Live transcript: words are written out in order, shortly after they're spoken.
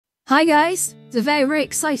Hi guys, it's a very, very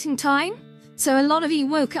exciting time. So a lot of you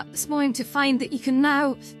woke up this morning to find that you can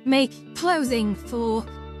now make clothing for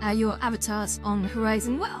your avatars on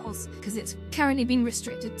Horizon Worlds, because it's currently been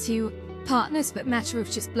restricted to partners, but Meta have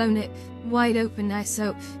just blown it wide open now,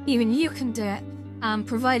 so even you can do it,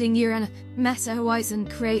 providing you're a Meta Horizon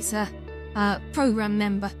Creator program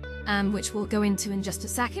member, which we'll go into in just a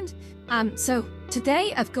second. So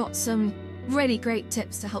today I've got some really great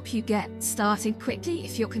tips to help you get started quickly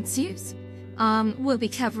if you're confused. We'll be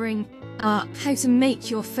covering how to make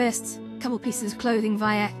your first couple pieces of clothing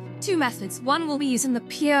via two methods. One will be using the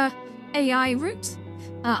pure AI route,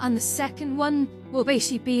 and the second one will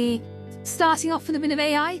basically be starting off with a bit of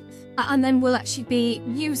AI, and then we'll actually be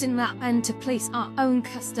using that then to place our own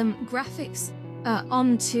custom graphics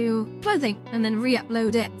onto clothing and then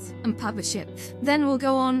re-upload it and publish it. Then we'll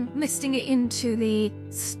go on listing it into the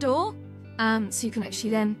store, so you can actually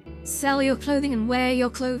then sell your clothing and wear your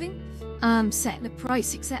clothing, set the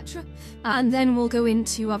price, etc. And then we'll go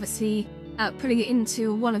into obviously putting it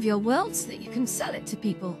into one of your worlds that you can sell it to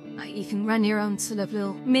people. You can run your own sort of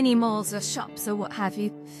little mini malls or shops or what have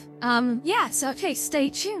you. Yeah, so okay, stay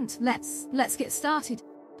tuned. Let's get started.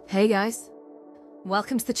 Hey guys,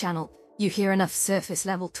 welcome to the channel. You hear enough surface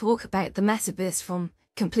level talk about the Metaverse from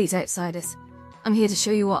complete outsiders. I'm here to show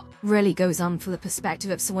you what really goes on from the perspective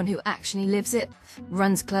of someone who actually lives it,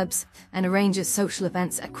 runs clubs, and arranges social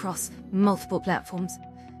events across multiple platforms.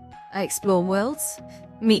 I explore worlds,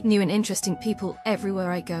 meet new and interesting people everywhere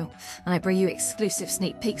I go, and I bring you exclusive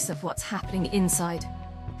sneak peeks of what's happening inside.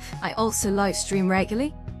 I also live stream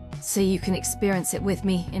regularly, so you can experience it with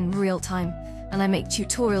me in real time, and I make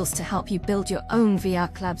tutorials to help you build your own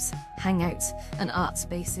VR clubs, hangouts, and art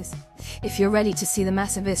spaces. If you're ready to see the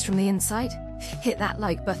Metaverse from the inside, hit that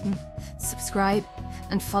like button, subscribe,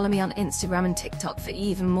 and follow me on Instagram and TikTok for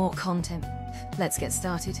even more content. Let's get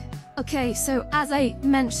started. Okay, so as I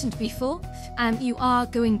mentioned before, you are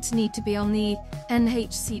going to need to be on the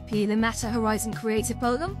NHCP, the Meta Horizon Creator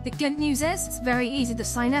Program. The good news is, it's very easy to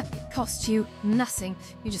sign up. It costs you nothing.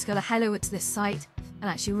 You just gotta head over to this site and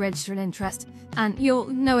actually register an interest, and you'll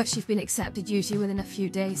know if you've been accepted usually within a few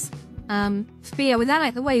days. But yeah, with that out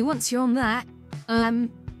of the way, once you're on that,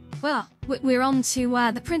 well, we're on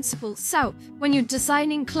to the principles. So, when you're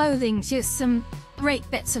designing clothing, here's some great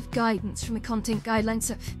bits of guidance from the content guidelines.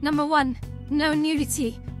 So, number one, no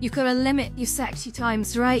nudity. You've got to limit your sexy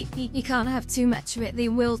times, right? You can't have too much of it. They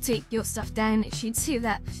will take your stuff down if you do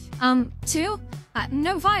that. Two,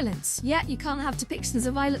 no violence. Yeah, you can't have depictions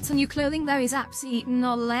of violence on your clothing. That is absolutely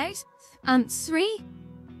not allowed. Three,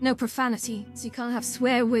 no profanity. So you can't have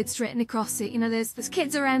swear words written across it. You know, there's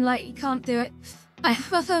kids around, like, you can't do it.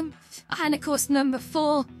 And of course, number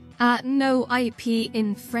four, no IP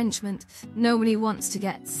infringement. Nobody wants to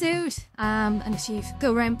get sued. And if you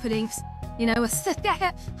go around putting, you know,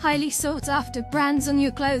 highly sought after brands on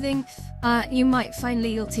your clothing, you might find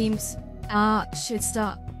legal teams should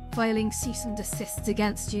start filing cease and desists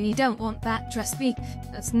against you. You don't want that, trust me.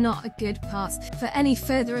 That's not a good path. For any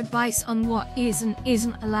further advice on what is and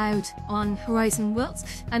isn't allowed on Horizon Worlds,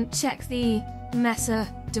 and check the Meta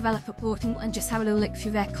developer portal and just have a little look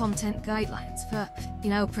through their content guidelines for, you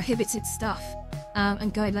know, prohibited stuff,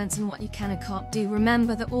 and guidelines on what you can and can't do.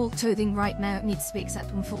 Remember that all clothing right now needs to be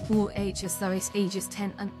acceptable for all ages, that is ages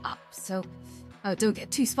 10 and up, so don't get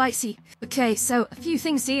too spicy. Okay, so a few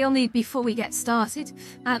things that you'll need before we get started.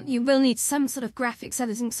 You will need some sort of graphics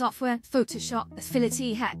editing software, Photoshop,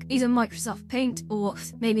 Affinity, heck, either Microsoft Paint or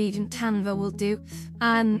maybe even Canva will do.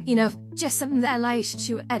 You know, just something that allows you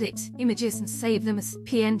to edit images and save them as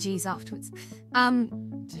PNGs afterwards.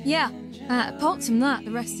 Yeah, apart from that,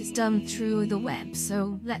 the rest is done through the web,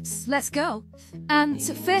 so let's go.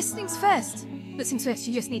 So first things first,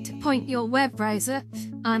 you just need to point your web browser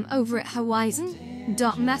over at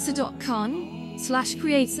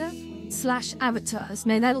horizon.meta.com/creator/avatars.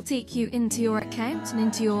 Now that'll take you into your account and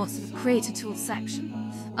into your sort of creator tools section,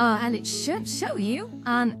 and it should show you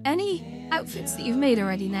any outfits that you've made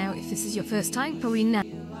already. Now, if this is your first time, probably now.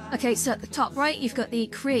 Okay, so at the top right, you've got the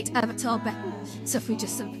Create Avatar button. So if we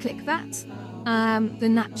just sort of click that,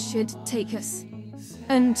 then that should take us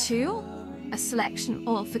into a selection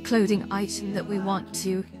of the clothing item that we want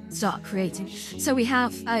to start creating. So we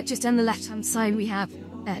have, just on the left-hand side, we have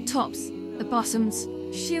tops, the bottoms,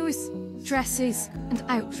 shoes, dresses, and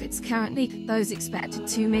outfits currently. Those expected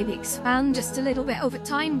to maybe expand just a little bit over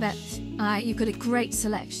time, but you've got a great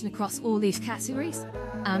selection across all these categories.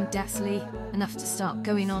 Definitely enough to start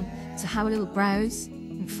going on. So have a little browse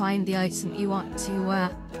and find the item you want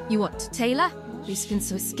to tailor. We can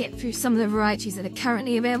sort of skip through some of the varieties that are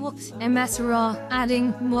currently available. MS are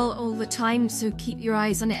adding more all the time, so keep your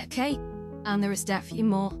eyes on it, okay? And there is definitely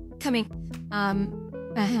more coming.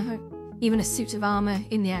 Even a suit of armor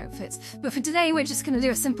in the outfits. But for today, we're just going to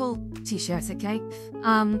do a simple t-shirt, okay?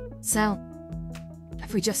 So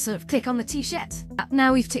if we just sort of click on the t-shirt,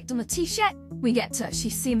 now we've ticked on the t-shirt, we get to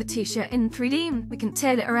actually see the t-shirt in 3D, and we can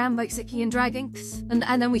turn it around by clicking and dragging.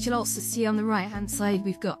 And then we can also see on the right-hand side,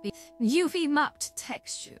 we've got the UV mapped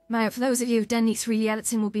texture. Now, for those of you who've done any 3D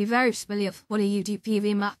editing will be very familiar with what a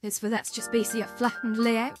UV map is, but that's just basically a flattened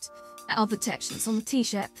layout of the textures on the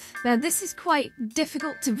t-shirt. Now, this is quite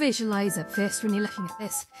difficult to visualize at first when you're looking at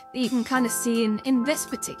this. You can kind of see in this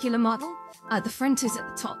particular model, the front is at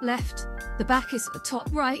the top left, the back is at the top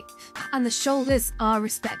right, and the shoulders are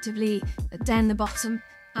respectively down the bottom.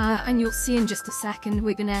 And you'll see in just a second,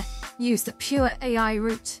 we're going to use the pure AI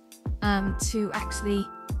route to actually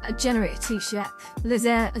generate a t-shirt. There's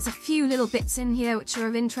a few little bits in here which are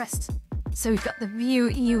of interest. So we've got the view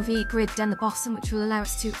UV grid down the bottom, which will allow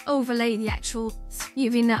us to overlay the actual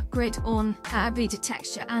UV nut grid on Vita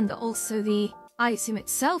texture, and also the item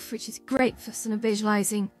itself, which is great for sort of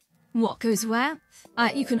visualizing what goes where.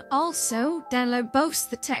 You can also download both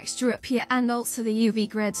the texture up here and also the UV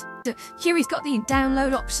grid. So here we've got the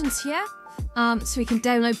download options here, so we can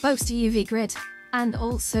download both the UV grid and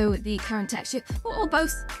also the current texture, or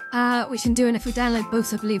both. We can do, and if we download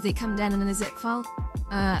both, I believe they come down in a zip file.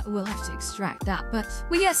 We'll have to extract that, but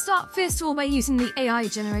we're going to start first of all by using the AI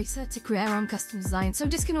generator to create our own custom design. So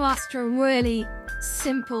I'm just going to ask for a really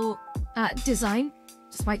simple design,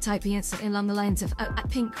 just by typing in something along the lines of a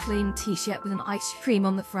pink plain t-shirt with an ice cream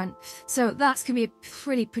on the front. So that's going to be a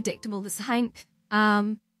pretty predictable design.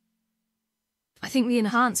 I think the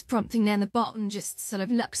enhanced prompting there in the bottom just sort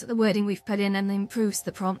of looks at the wording we've put in and improves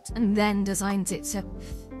the prompt and then designs it. So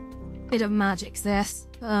a bit of magic's there.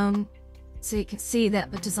 So you can see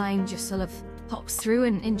that the design just sort of pops through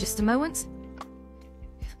in just a moment.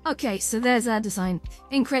 Okay, so there's our design.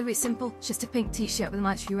 Incredibly simple, just a pink t-shirt with a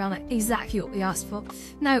nice view around it. Exactly what we asked for.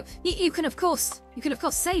 Now, you can of course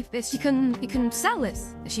save this. You can sell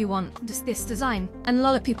this if you want, this design. And a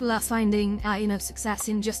lot of people are finding success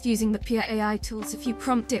in just using the pure AI tools. If you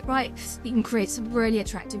prompt it right, you can create some really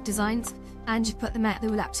attractive designs and you put them out there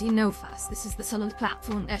with absolutely no fuss. This is the sort of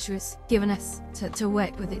platform Escher has given us to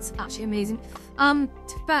work with. It's actually amazing.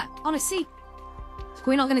 But honestly,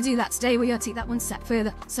 we're not going to do that today. We're going to take that one step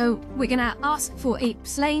further. So we're going to ask for a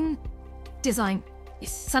plain design.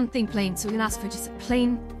 It's something plain. So we're going to ask for just a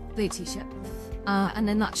plain blue t-shirt. And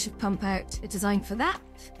then that should pump out a design for that.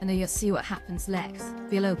 And then you'll see what happens next.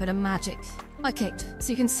 Be a little bit of magic. Okay, so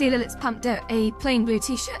you can see that it's pumped out a plain blue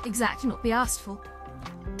t-shirt, exactly what we asked for.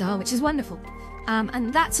 Which is wonderful.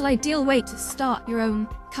 And that's an ideal way to start your own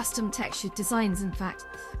custom textured designs, in fact.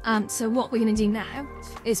 So what we're going to do now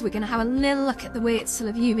is we're going to have a little look at the way it's sort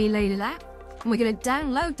of UV laid it out, and we're going to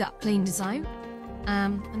download that plain design,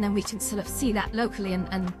 and then we can sort of see that locally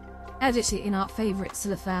and edit it in our favourite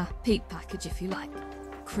sort of peak package, if you like.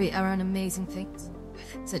 Create our own amazing things.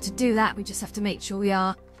 So to do that, we just have to make sure we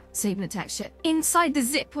are saving the texture. Inside the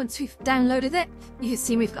zip, once we've downloaded it, you can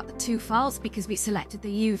see we've got the two files because we selected the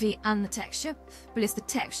UV and the texture, but it's the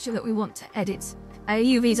texture that we want to edit.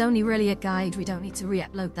 UV is only really a guide. We don't need to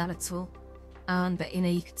re-upload that at all. But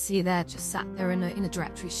you can see they're just sat there in a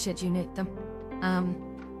directory should you need them.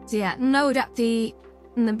 So yeah, load up the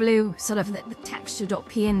blue sort of the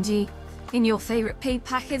texture.png in your favorite paid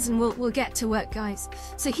package, and we'll get to work, guys.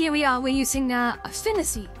 So here we are. We're using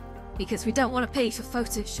Affinity because we don't want to pay for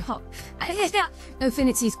Photoshop.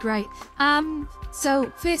 Affinity's great.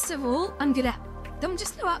 So first of all, I'm just going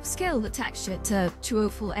to upscale the texture to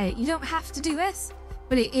 2048. You don't have to do this,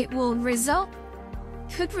 but it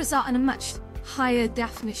could result in a much higher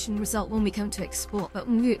definition result when we come to export, but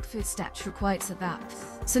the first steps required for that.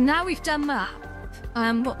 So now we've done that,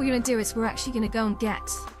 what we're going to do is we're actually going to go and get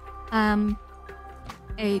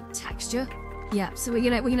a texture. Yeah, so we're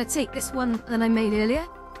gonna take this one that I made earlier,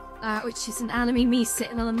 which is an anime me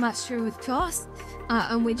sitting on a mushroom with course,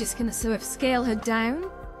 and we're just gonna sort of scale her down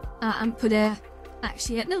and put her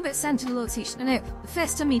actually a little bit centered a little t-shirt. Now, the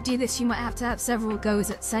first time you do this, you might have to have several goes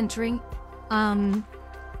at centering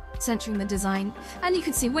the design, and you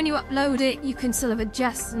can see when you upload it, you can sort of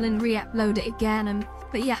adjust and then re-upload it again.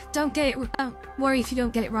 But yeah, don't worry if you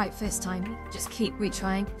don't get it right first time. Just keep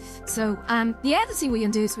retrying. So the other thing we're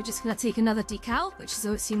gonna do is we're just gonna take another decal, which is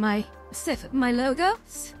obviously my logo,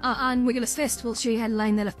 and we're gonna first of all show you how to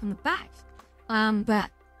line that up on the back.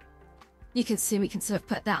 But you can see we can sort of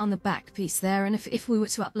put that on the back piece there, and if we were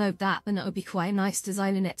to upload that, then it would be quite a nice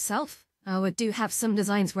design in itself. We do have some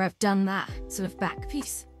designs where I've done that sort of back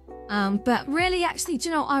piece. But really, actually, do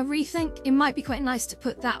you know, I rethink it might be quite nice to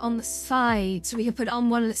put that on the side so we can put it on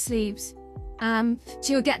one of the sleeves. So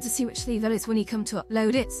you'll get to see which sleeve that is when you come to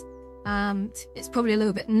upload it. It's probably a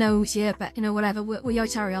little bit nosier, but you know, whatever, we'll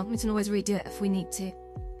carry on. We can always redo it if we need to.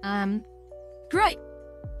 Great.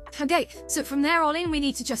 Okay, so from there on in, we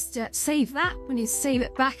need to just save that. We need to save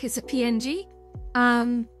it back as a PNG.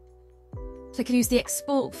 So I can use the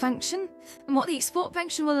export function. And what the export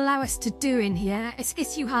function will allow us to do in here is,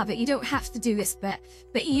 if you have it, you don't have to do this bit,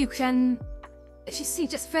 but you can, if you see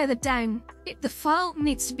just further down, the file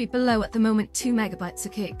needs to be below at the moment 2 megabytes,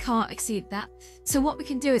 okay? It can't exceed that. So what we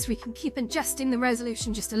can do is we can keep adjusting the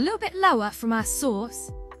resolution just a little bit lower from our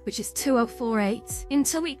source, which is 2048,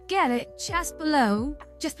 until we get it just below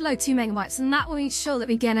 2 megabytes. And that will ensure that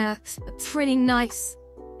we get a pretty nice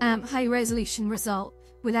high resolution result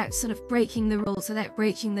without sort of breaking the rules, without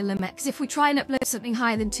breaking the limit. Because if we try and upload something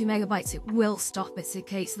higher than 2 megabytes, it will stop us,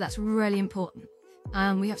 okay? So that's really important.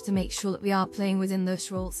 We have to make sure that we are playing within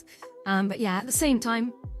those rules. But yeah, at the same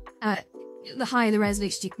time, the higher the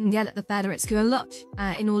resolution you can get it, the better it's going to look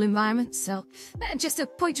in all environments. So just a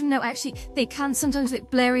point of note, actually, they can sometimes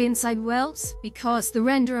look blurry inside worlds because the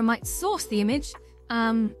renderer might source the image.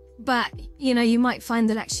 But, you know, you might find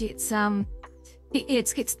that actually it's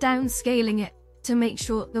downscaling it to make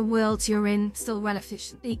sure the worlds you're in still run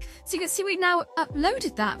efficiently. So you can see we've now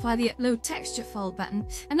uploaded that via the upload texture file button,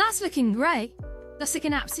 and that's looking great. That's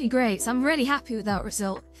looking absolutely great. So I'm really happy with that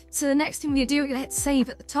result. So the next thing we do, we're gonna hit save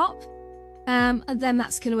at the top, and then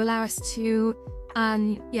that's going to allow us to,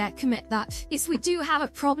 commit that. If we do have a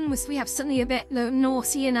problem with, we have something a bit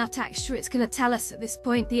naughty in our texture, it's going to tell us at this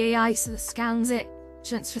point. The AI sort of scans it,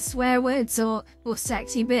 checks for swear words or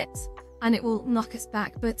sexy bits, and it will knock us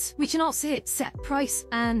back. But we can also hit set price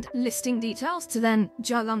and listing details to then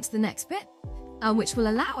jog on to the next bit, which will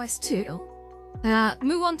allow us to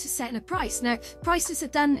move on to setting a price. Now, prices are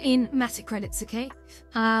done in meta credits, okay?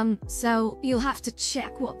 So you'll have to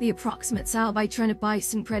check what the approximates are by trying to buy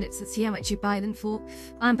some credits and see how much you buy them for.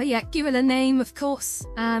 But yeah, give it a name, of course,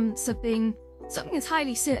 something that's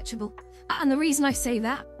highly searchable. And the reason I say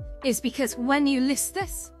that is because when you list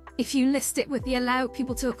this, if you list it with the allow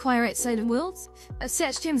people to acquire outside of worlds,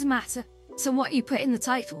 search terms matter. So what you put in the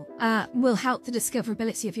title will help the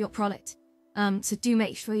discoverability of your product. So do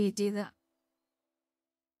make sure you do that.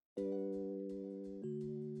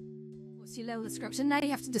 What's your level description? Now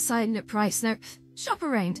you have to decide on the price. Now, shop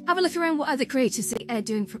around. Have a look around what other creators are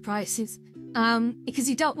doing for prices. Because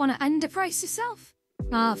you don't want to underprice yourself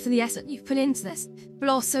for the effort you've put into this. But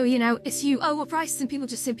also, you know, if you overprice, then people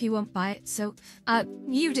just simply won't buy it. So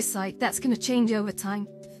you decide. That's going to change over time.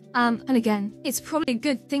 And again, it's probably a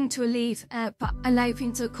good thing to leave, but allow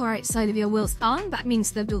people to acquire outside of your world's on. That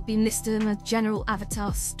means that it'll be listed in a general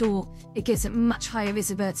avatar store. It gives it much higher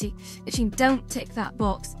visibility. If you don't tick that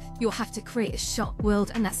box, you'll have to create a shop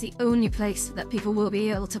world, and that's the only place that people will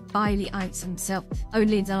be able to buy the item. So I would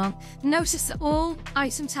leave that on. Notice that all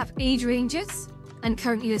items have age ranges, and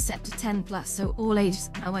currently they're set to 10 plus, so all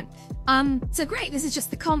ages now went. So great, this is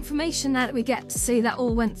just the confirmation that we get to say that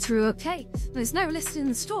all went through okay. There's no listed in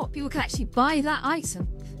the store. People can actually buy that item.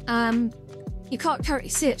 You can't currently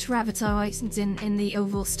search for avatar items in the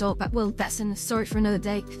overall store, but well, that's a story for another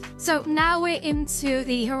day. So now we're into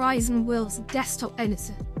the Horizon Worlds desktop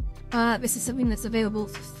editor. This is something that's available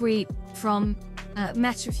for free from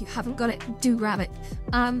Meta. If you haven't got it, do grab it.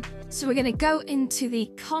 So we're going to go into the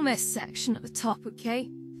commerce section at the top, okay?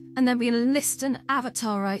 And then we're going to list an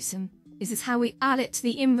avatar item. This is how we add it to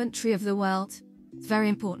the inventory of the world. It's very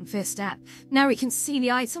important first step. Now we can see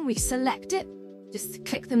the item, we select it. Just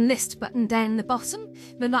click the list button down the bottom,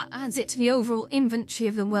 but that adds it to the overall inventory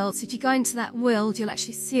of the world. So if you go into that world, you'll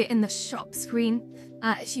actually see it in the shop screen.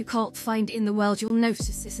 If you can't find it in the world, you'll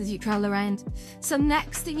notice this as you travel around. So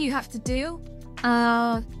next thing you have to do,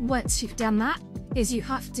 once you've done that, is you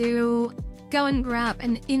have to go and grab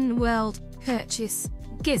an in-world purchase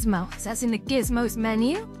gizmo. So that's in the gizmos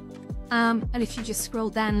menu. And if you just scroll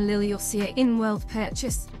down a little, you'll see an in-world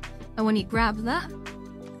purchase. And when you grab that,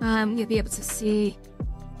 you'll be able to see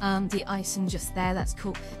the item just there. That's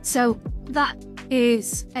cool. So that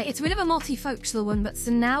is, it's a bit of a multifunctional one, but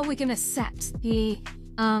so now we're going to set the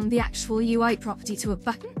actual UI property to a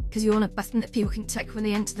button, because you want a button that people can click when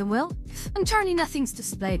they enter the world. And currently nothing's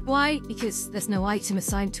displayed. Why? Because there's no item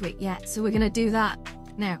assigned to it yet. So we're going to do that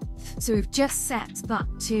now. So we've just set that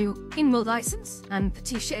to in-world items, and the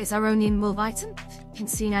t-shirt is our only in-world item. You can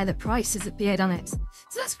see now the price has appeared on it. So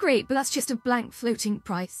that's great, but that's just a blank floating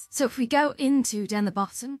price. So if we go into down the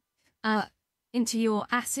bottom, into your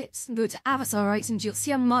assets and go to avatar items, you'll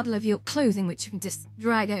see a model of your clothing, which you can just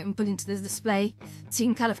drag out and put into the display. So you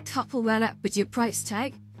can kind of couple that up with your price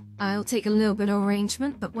tag. It'll take a little bit of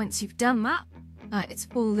arrangement, but once you've done that, it's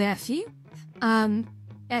all there for you.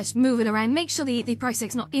 Just move it around. Make sure the price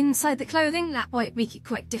tag's not inside the clothing. That might make it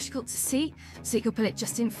quite difficult to see. So you can put it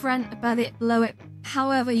just in front, above it, below it,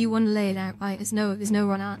 however you want to lay it out, right? There's no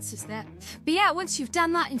wrong answers there. But yeah, once you've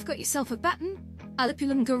done that and you've got yourself a button, other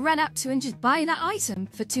people can go run up to and just buy that item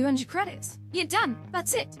for 200 credits. You're done.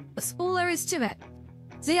 That's it. That's all there is to it.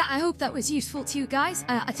 So yeah, I hope that was useful to you guys.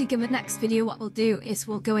 I think in the next video what we'll do is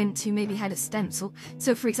we'll go into maybe how to stencil.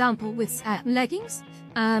 So for example, with leggings,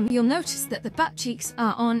 you'll notice that the butt cheeks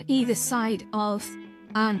are on either side of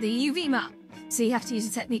the UV map. So you have to use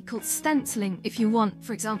a technique called stenciling if you want,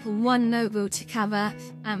 for example, one logo to cover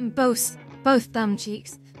both thumb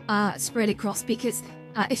cheeks spread across, because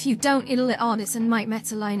if you don't, it'll look honest and might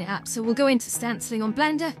meta line it up. So we'll go into stenciling on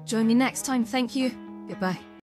Blender. Join me next time. Thank you. Goodbye.